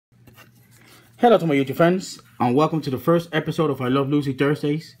Hello to my YouTube friends, and welcome to the first episode of I Love Lucy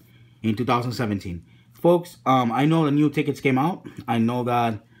Thursdays in 2017. Folks, I know the new tickets came out. I know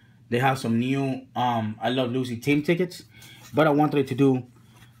that they have some new I Love Lucy team tickets, but I wanted to do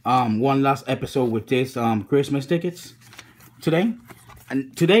one last episode with this Christmas tickets today.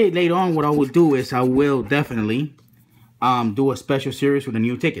 And today, later on, what I will do is I will definitely do a special series with the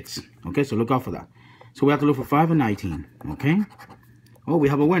new tickets. Okay, so look out for that. So we have to look for 5 and 19. Okay. Oh, we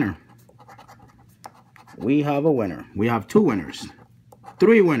have a winner. We have a winner. We have 2 winners,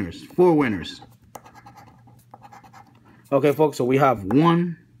 3 winners, 4 winners. Okay, folks. So we have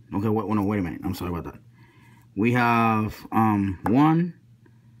 1. Okay, wait a minute. I'm sorry about that. We have 1,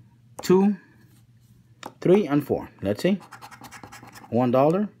 2, 3, and 4. Let's see.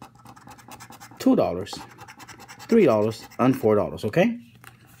 $1, $2, $3, and $4. Okay.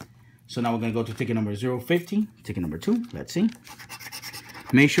 So now we're gonna go to ticket number 050. Ticket number 2. Let's see.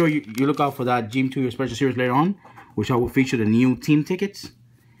 Make sure you look out for that Gym 2 special series later on, which I will feature the new team tickets.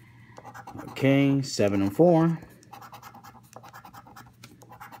 Okay, 7 and 4.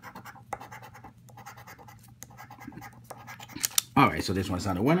 Alright, so this one's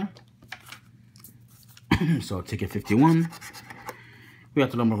not a winner. So ticket 51. We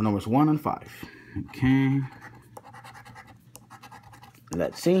have the number of numbers 1 and 5. Okay.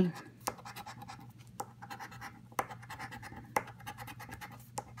 Let's see.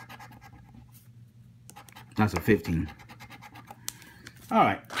 That's a 15. All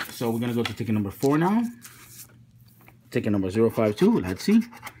right, so we're gonna go to ticket number 4 now. Ticket number 052. Let's see.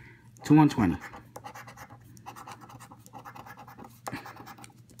 2 and 20.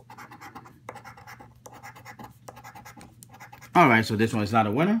 All right, so this one is not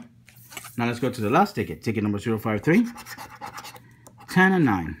a winner. Now let's go to the last ticket. Ticket number 053. 10 and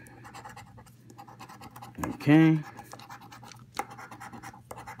 9. Okay.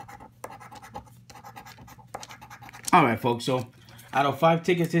 All right, folks. So out of 5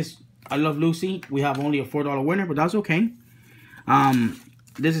 tickets, this I Love Lucy, we have only a $4 winner, but that's okay.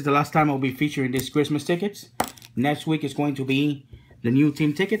 This is the last time I'll be featuring this Christmas tickets. Next week is going to be the new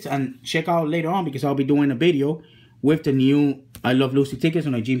team tickets, and check out later on because I'll be doing a video with the new I Love Lucy tickets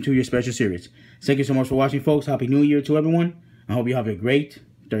on a Gym 2 Year Special Series. Thank you so much for watching, folks. Happy New Year to everyone. I hope you have a great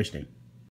Thursday.